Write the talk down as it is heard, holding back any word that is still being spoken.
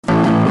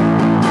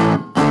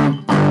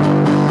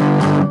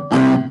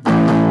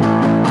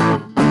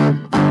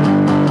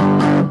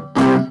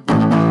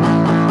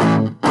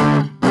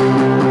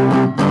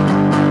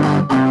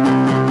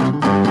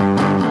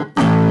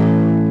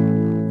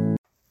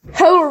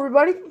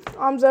everybody.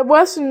 I'm Zeb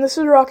West, and this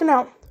is Rockin'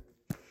 Out.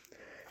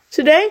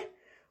 Today,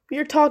 we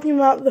are talking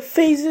about the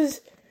phases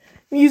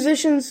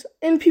musicians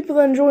and people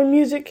that enjoy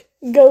music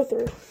go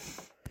through.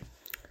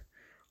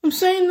 I'm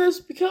saying this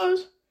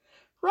because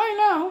right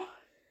now,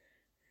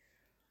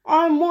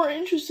 I'm more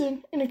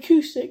interested in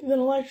acoustic than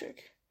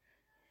electric.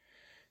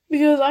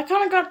 Because I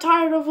kind of got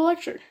tired of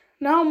electric.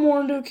 Now I'm more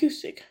into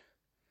acoustic.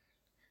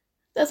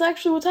 That's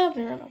actually what's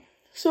happening right now.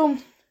 So,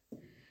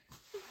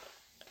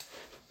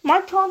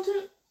 my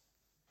content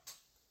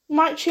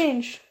might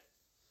change.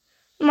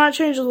 It might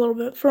change a little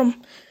bit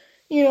from,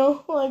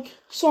 like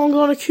songs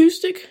on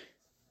acoustic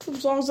from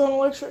songs on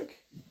electric.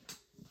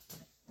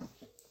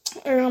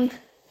 And,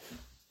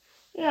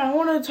 I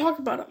wanted to talk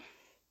about it.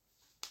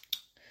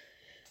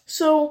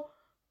 So,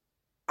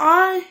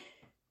 I,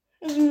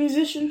 as a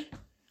musician,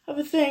 have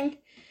a thing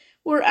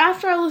where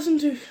after I listen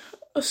to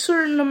a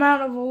certain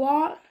amount of a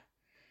lot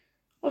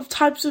of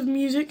types of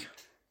music,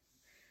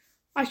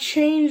 I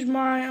change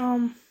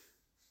my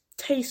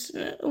taste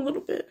in it a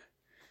little bit,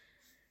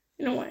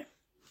 in a way.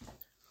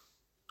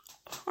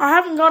 I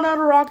haven't gone out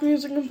of rock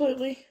music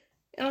completely,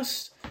 and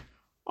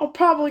I'll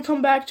probably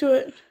come back to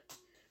it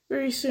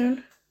very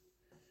soon.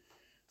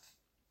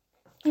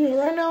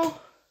 Right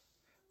now,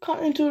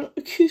 I'm into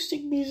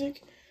acoustic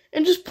music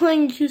and just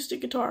playing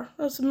acoustic guitar.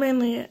 That's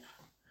mainly it.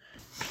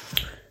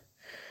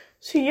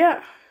 So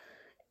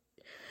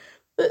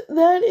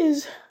that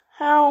is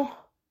how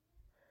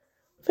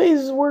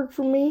phases work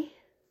for me.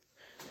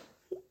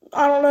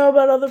 I don't know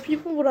about other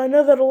people, but I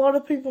know that a lot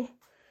of people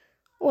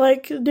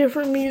like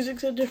different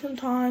musics at different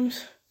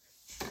times.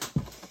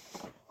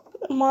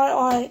 Might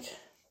like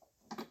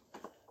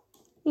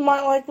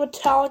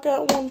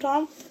Metallica at one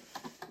time,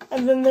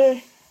 and then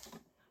they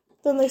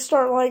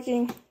start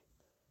liking,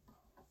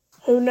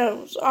 who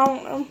knows? I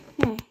don't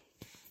know.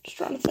 Just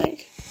trying to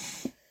think.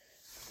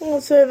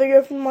 Let's say they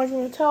go from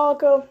liking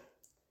Metallica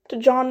to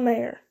John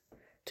Mayer.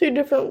 Two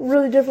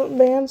really different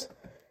bands.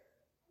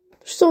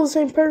 They're still the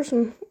same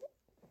person.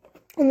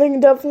 And they can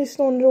definitely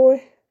still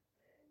enjoy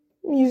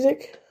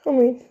music.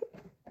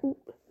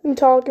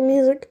 Metallica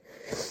music.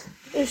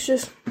 It's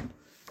just,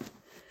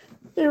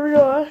 they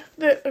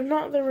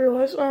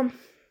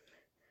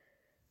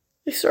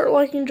start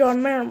liking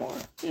John Mayer more,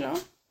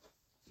 That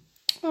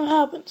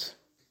happens.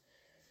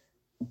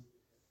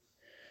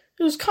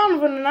 It was kind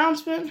of an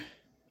announcement,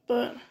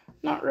 but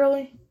not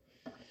really.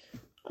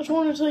 I just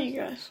wanted to tell you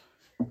guys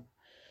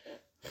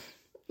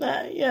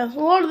that, a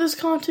lot of this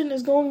content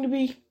is going to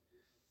be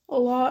a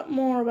lot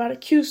more about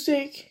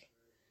acoustic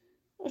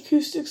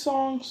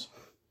songs.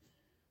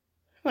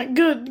 Like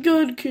good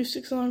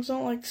acoustic songs,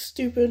 not like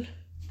stupid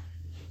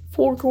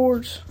 4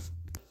 chords.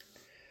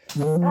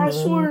 I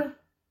swear,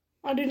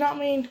 I do not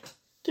mean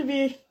to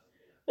be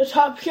the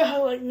top guy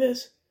like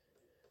this.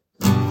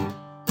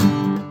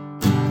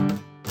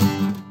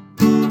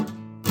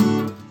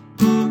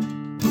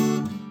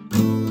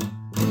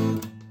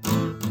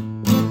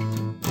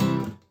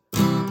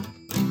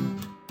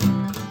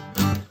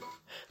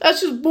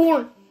 That's just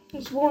boring.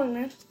 It's boring,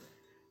 man.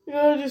 You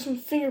gotta do some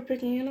finger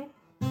picking,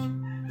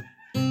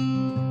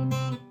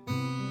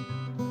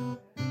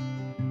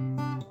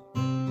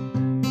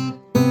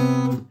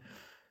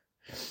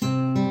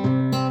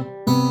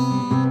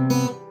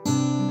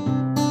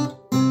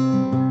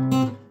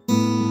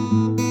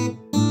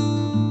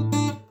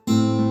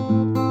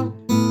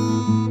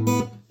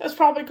 That's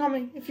probably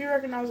coming, if you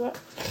recognize that.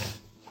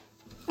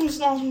 It's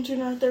an awesome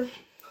tune right there.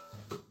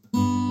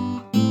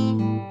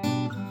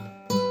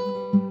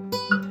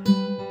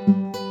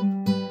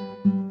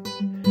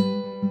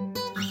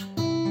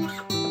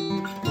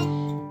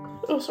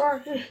 Oh,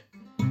 sorry.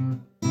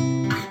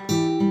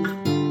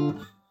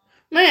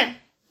 Man,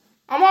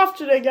 I'm off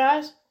today,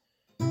 guys.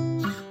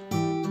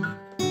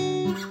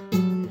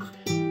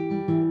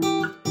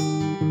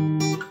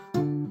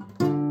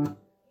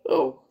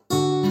 Oh.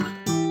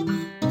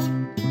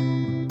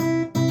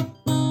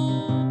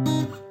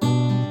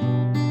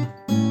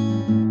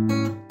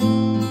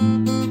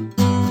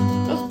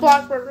 That's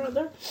Blackbird right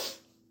there.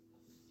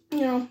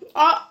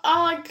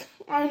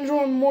 I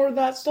enjoy more of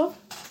that stuff.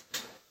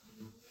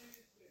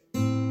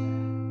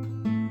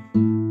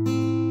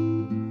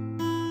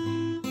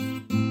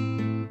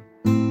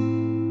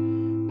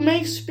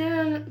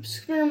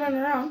 Experiment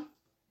around.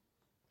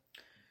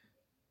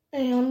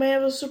 And I may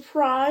have a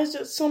surprise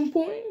at some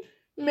point.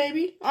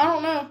 Maybe. I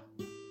don't know.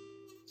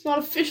 It's not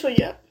official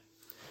yet.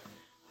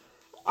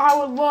 I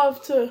would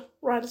love to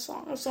write a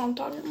song. That's what I'm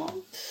talking about.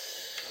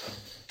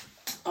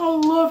 I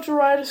would love to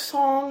write a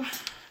song.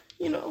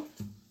 That's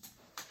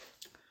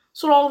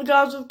what all the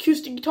guys with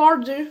acoustic guitar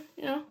do,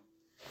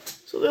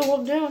 That's what they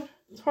love doing.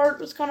 It's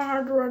kind of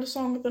hard to write a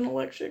song with an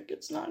electric.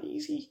 It's not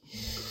easy.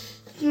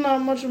 There's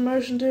not much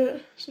emotion to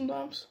it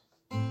sometimes.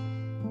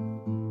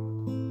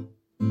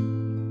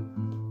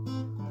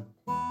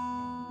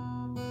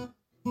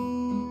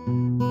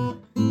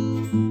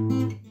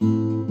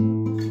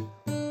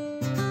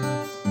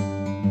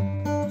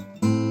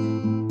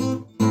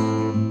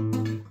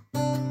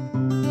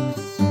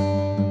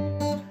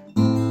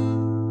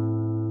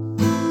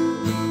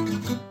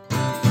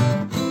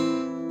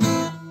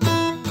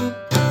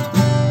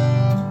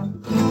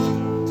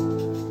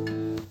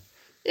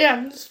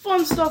 yeah, just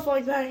fun stuff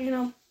like that,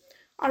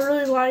 I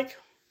really like.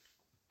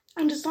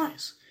 And it's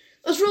nice.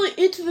 That's really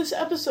it to this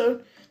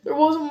episode. There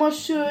wasn't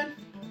much to it.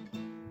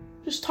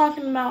 Just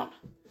talking about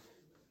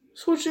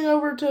switching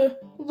over to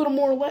a little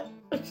more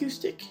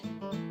acoustic.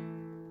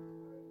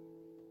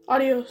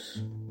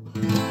 Adios.